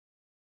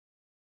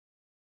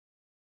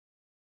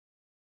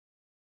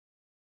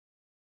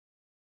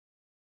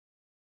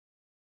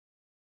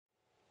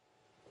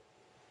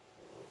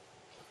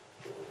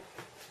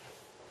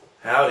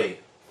Howdy,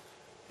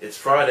 it's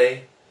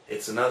Friday,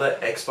 it's another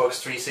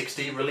Xbox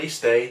 360 release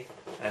day,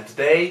 and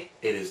today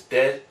it is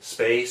Dead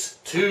Space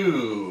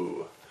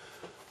 2.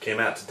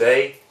 Came out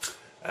today.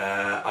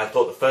 I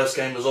thought the first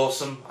game was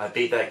awesome. I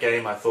beat that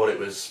game. I thought it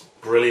was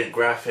brilliant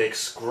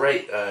graphics,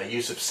 great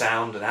use of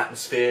sound and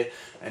atmosphere,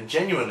 and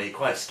genuinely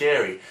quite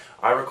scary.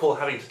 I recall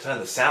having to turn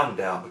the sound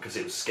down because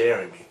it was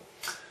scaring me,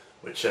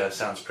 which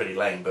sounds pretty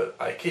lame, but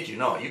I kid you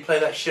not. You play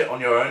that shit on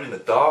your own in the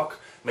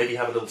dark, maybe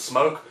have a little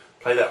smoke,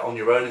 play that on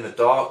your own in the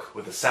dark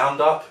with the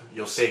sound up,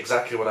 you'll see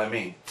exactly what I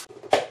mean.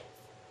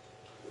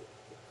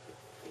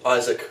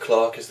 Isaac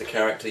Clarke is the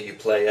character you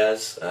play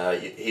as.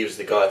 He was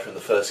the guy from the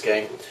first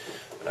game,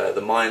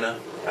 the miner,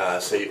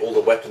 so all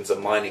the weapons are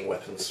mining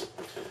weapons.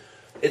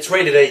 It's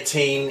rated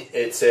 18,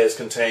 it says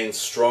contains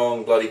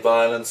strong bloody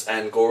violence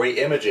and gory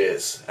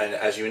images, and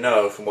as you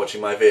know from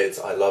watching my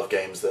vids, I love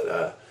games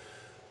that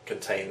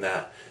contain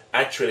that.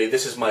 Actually,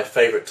 this is my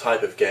favourite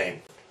type of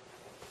game.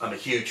 I'm a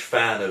huge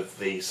fan of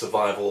the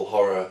survival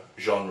horror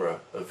genre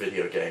of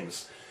video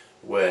games,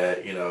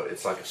 where, you know,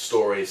 it's like a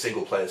story,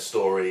 single player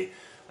story,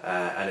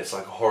 and it's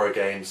like a horror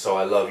game, so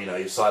I love, you know,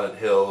 your Silent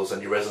Hills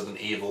and your Resident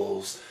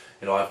Evils,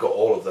 you know, I've got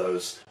all of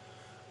those.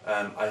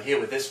 I hear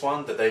with this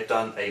one that they've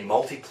done a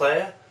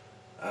multiplayer,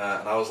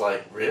 and I was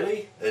like,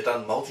 really? They've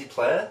done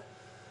multiplayer?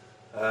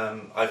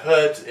 I've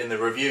heard in the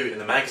review, in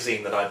the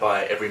magazine that I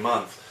buy every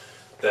month,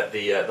 that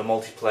the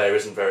multiplayer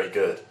isn't very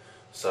good.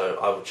 So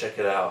I will check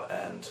it out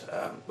and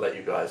let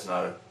you guys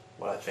know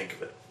what I think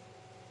of it.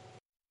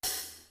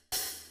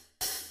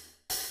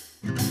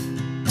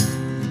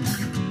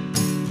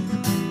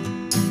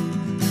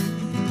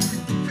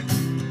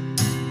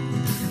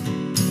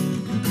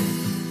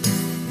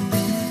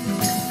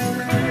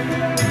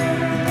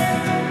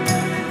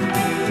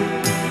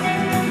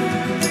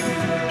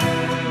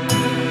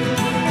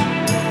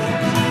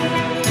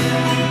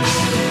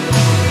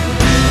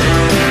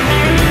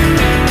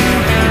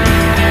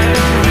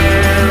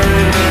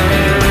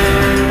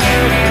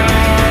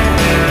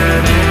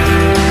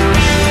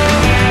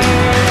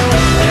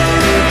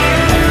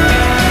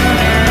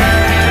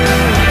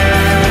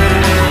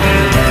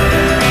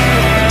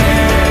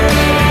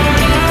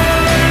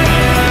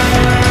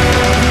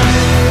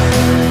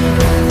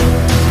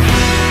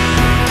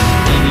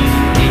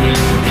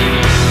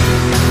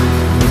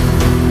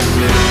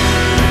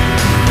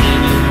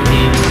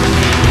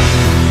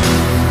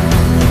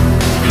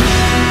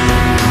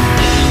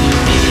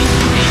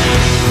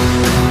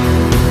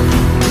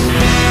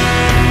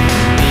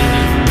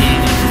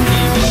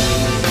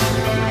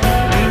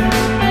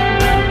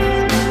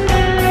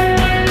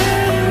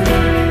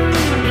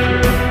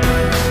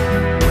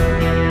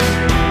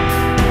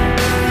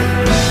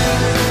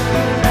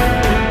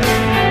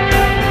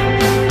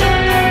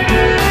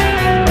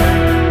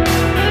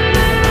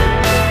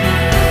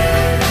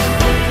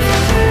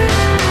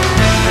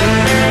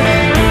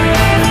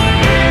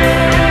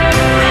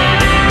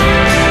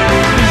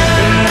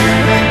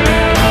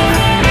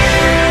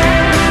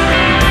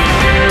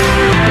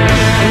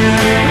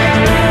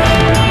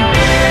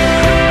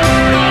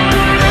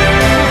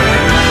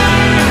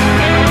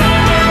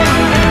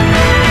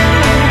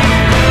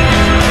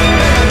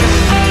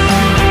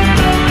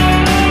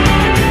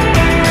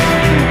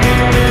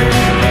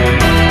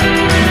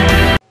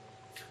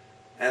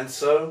 And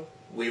so,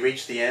 we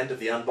reached the end of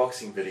the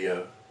unboxing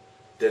video,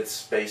 Dead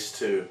Space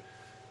 2.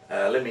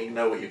 Let me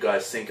know what you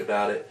guys think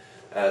about it.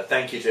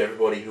 Thank you to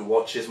everybody who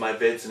watches my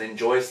vids and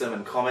enjoys them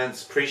and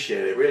comments.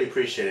 Appreciate it, really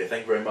appreciate it.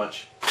 Thank you very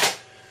much.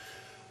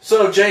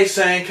 So, Jay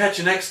saying, catch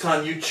you next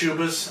time,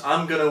 YouTubers.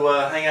 I'm going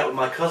to hang out with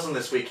my cousin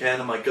this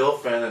weekend and my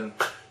girlfriend and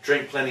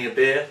drink plenty of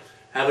beer.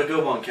 Have a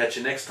good one. Catch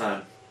you next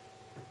time.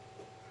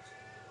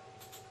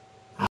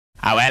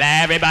 Well,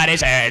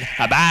 everybody's heard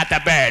about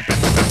the bird.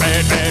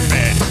 Bird, bird,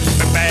 bird.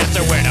 The bird's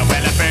a winner.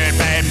 Well, a bird,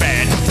 bird,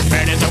 bird.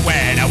 Bird is a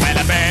winner.